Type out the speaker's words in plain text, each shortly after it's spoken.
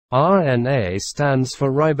RNA stands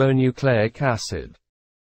for ribonucleic acid.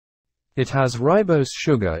 It has ribose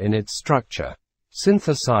sugar in its structure,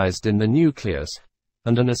 synthesized in the nucleus,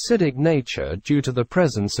 and an acidic nature due to the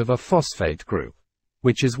presence of a phosphate group,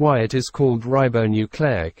 which is why it is called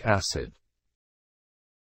ribonucleic acid.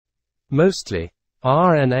 Mostly,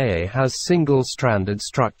 RNA has single-stranded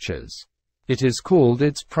structures. It is called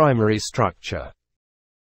its primary structure.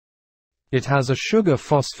 It has a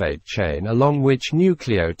sugar-phosphate chain along which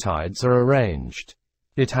nucleotides are arranged.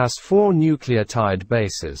 It has 4 nucleotide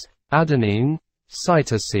bases: adenine,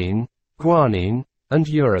 cytosine, guanine, and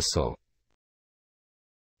uracil.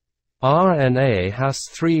 RNA has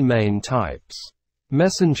 3 main types: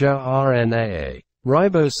 messenger RNA,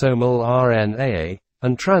 ribosomal RNA,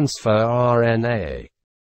 and transfer RNA.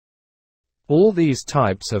 All these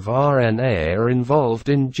types of RNA are involved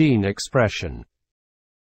in gene expression.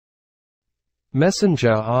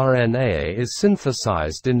 Messenger RNA is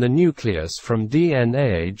synthesized in the nucleus from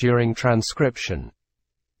DNA during transcription.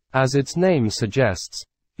 As its name suggests,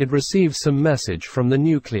 it receives some message from the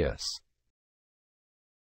nucleus.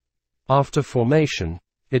 After formation,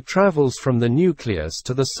 it travels from the nucleus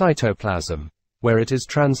to the cytoplasm, where it is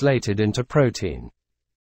translated into protein.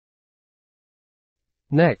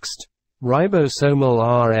 Next, ribosomal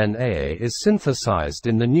RNA is synthesized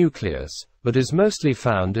in the nucleus, but is mostly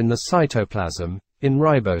found in the cytoplasm, in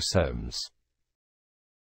ribosomes.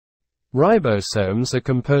 Ribosomes are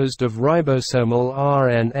composed of ribosomal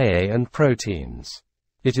RNA and proteins.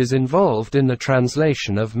 It is involved in the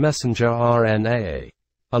translation of messenger RNA.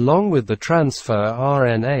 Along with the transfer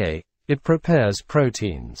RNA, it prepares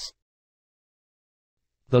proteins.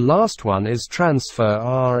 The last one is transfer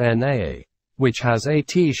RNA, which has a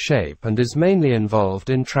T shape and is mainly involved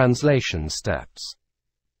in translation steps.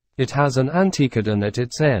 It has an anticodon at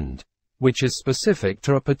its end, which is specific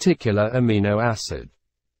to a particular amino acid.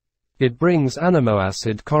 It brings amino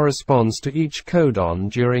acid corresponds to each codon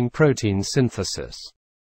during protein synthesis.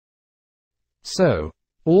 So,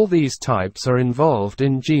 all these types are involved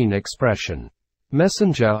in gene expression.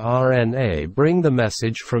 Messenger RNA bring the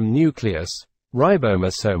message from nucleus,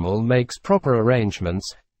 ribosomal makes proper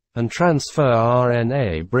arrangements, and transfer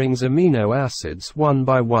RNA brings amino acids one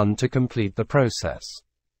by one to complete the process.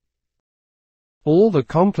 All the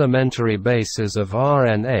complementary bases of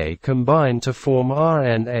RNA combine to form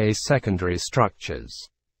RNA secondary structures.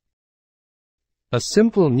 A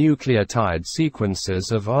simple nucleotide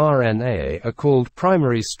sequences of RNA are called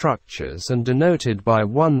primary structures and denoted by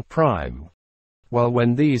 1', while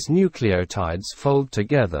when these nucleotides fold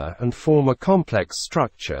together and form a complex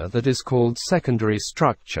structure that is called secondary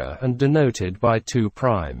structure and denoted by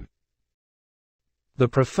 2'. The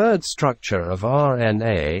preferred structure of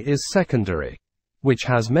RNA is secondary, which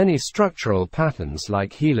has many structural patterns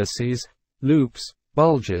like helices, loops,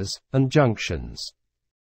 bulges, and junctions.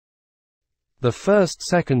 The first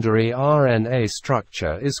secondary RNA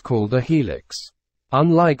structure is called a helix.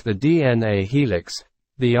 Unlike the DNA helix,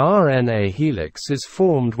 the RNA helix is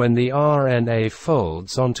formed when the RNA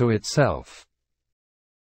folds onto itself.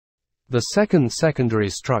 The second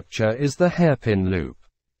secondary structure is the hairpin loop.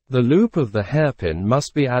 The loop of the hairpin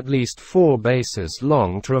must be at least 4 bases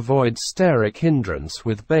long to avoid steric hindrance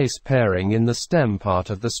with base pairing in the stem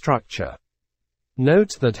part of the structure.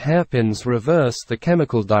 Note that hairpins reverse the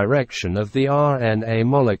chemical direction of the RNA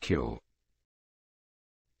molecule.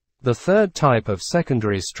 The third type of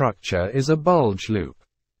secondary structure is a bulge loop.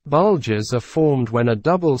 Bulges are formed when a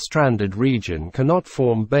double-stranded region cannot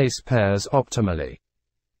form base pairs optimally.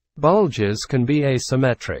 Bulges can be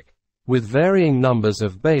asymmetric, with varying numbers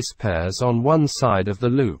of base pairs on one side of the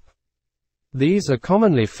loop. These are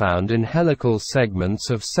commonly found in helical segments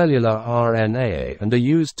of cellular RNA and are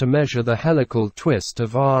used to measure the helical twist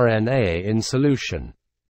of RNA in solution.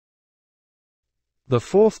 The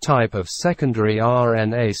fourth type of secondary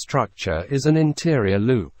RNA structure is an interior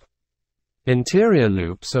loop. Interior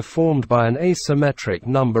loops are formed by an asymmetric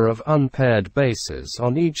number of unpaired bases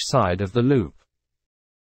on each side of the loop.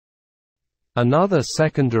 Another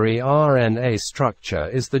secondary RNA structure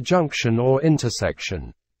is the junction or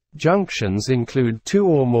intersection. Junctions include 2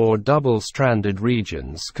 or more double-stranded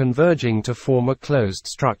regions converging to form a closed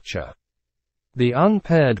structure. The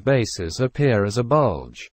unpaired bases appear as a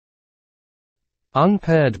bulge.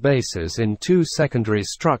 Unpaired bases in 2 secondary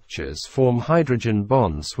structures form hydrogen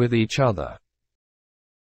bonds with each other.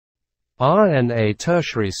 RNA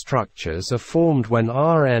tertiary structures are formed when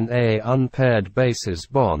RNA unpaired bases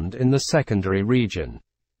bond in the secondary region.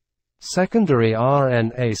 Secondary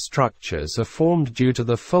RNA structures are formed due to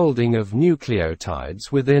the folding of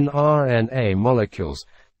nucleotides within RNA molecules,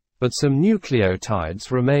 but some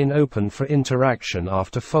nucleotides remain open for interaction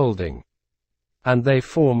after folding, and they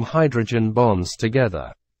form hydrogen bonds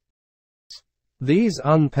together. These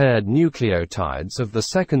unpaired nucleotides of the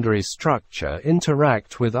secondary structure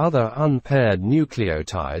interact with other unpaired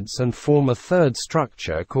nucleotides and form a third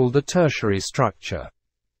structure called a tertiary structure.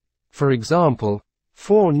 For example,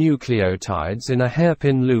 4 nucleotides in a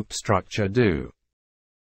hairpin loop structure do.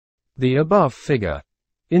 The above figure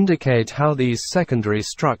indicate how these secondary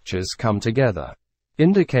structures come together.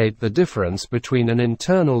 Indicate the difference between an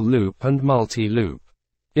internal loop and multi-loop.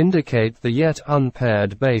 Indicate the yet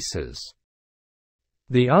unpaired bases.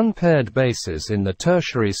 The unpaired bases in the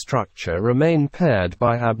tertiary structure remain paired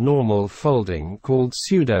by abnormal folding called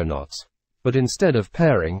pseudoknots, but instead of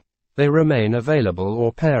pairing, they remain available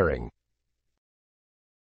or pairing.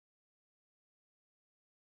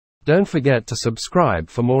 Don't forget to subscribe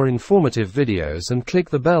for more informative videos and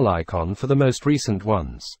click the bell icon for the most recent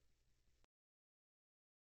ones.